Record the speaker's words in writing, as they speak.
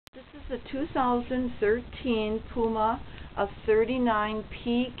a 2013 Puma, a 39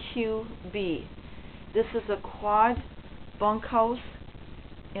 PQB. This is a quad bunkhouse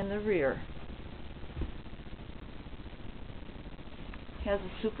in the rear. Has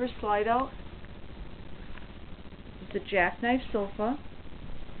a super slide out with a jackknife sofa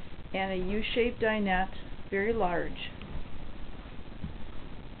and a U-shaped dinette, very large.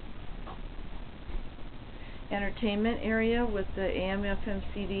 Entertainment area with the AM/FM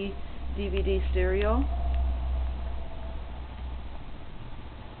CD DVD stereo.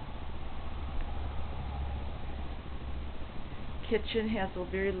 Kitchen has a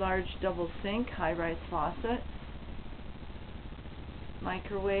very large double sink, high-rise faucet.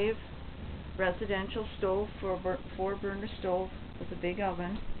 Microwave, residential stove, four-burner stove with a big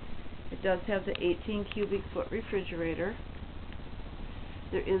oven. It does have the 18 cubic foot refrigerator.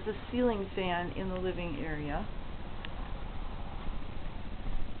 There is a ceiling fan in the living area.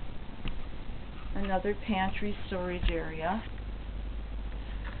 Another pantry storage area.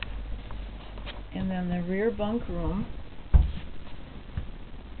 And then the rear bunk room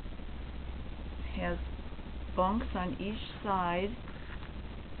has bunks on each side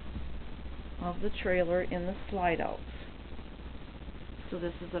of the trailer in the slide outs. So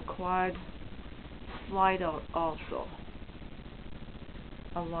this is a quad slide out also.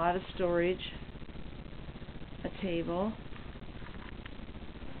 A lot of storage, a table,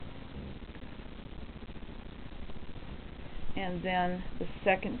 and then the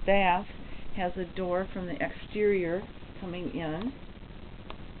second bath has a door from the exterior coming in.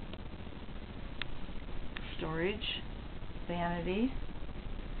 Storage, vanity,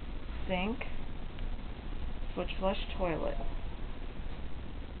 sink, foot flush toilet.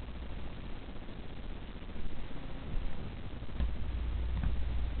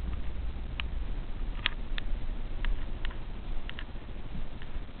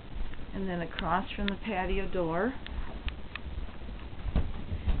 And then across from the patio door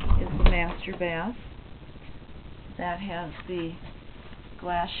is the master bath. That has the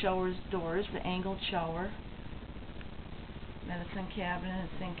glass showers doors, the angled shower, medicine cabinet and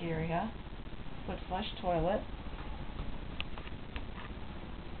sink area, foot flush toilet.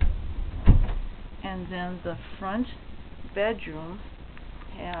 And then the front bedroom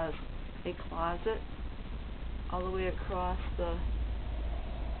has a closet all the way across the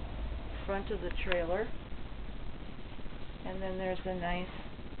front of the trailer, and then there's a nice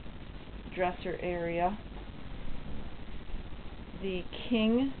dresser area. The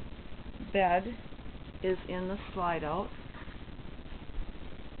king bed is in the slide out.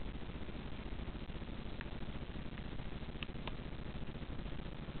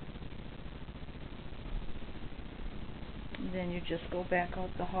 And then you just go back out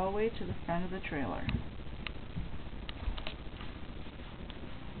the hallway to the front of the trailer.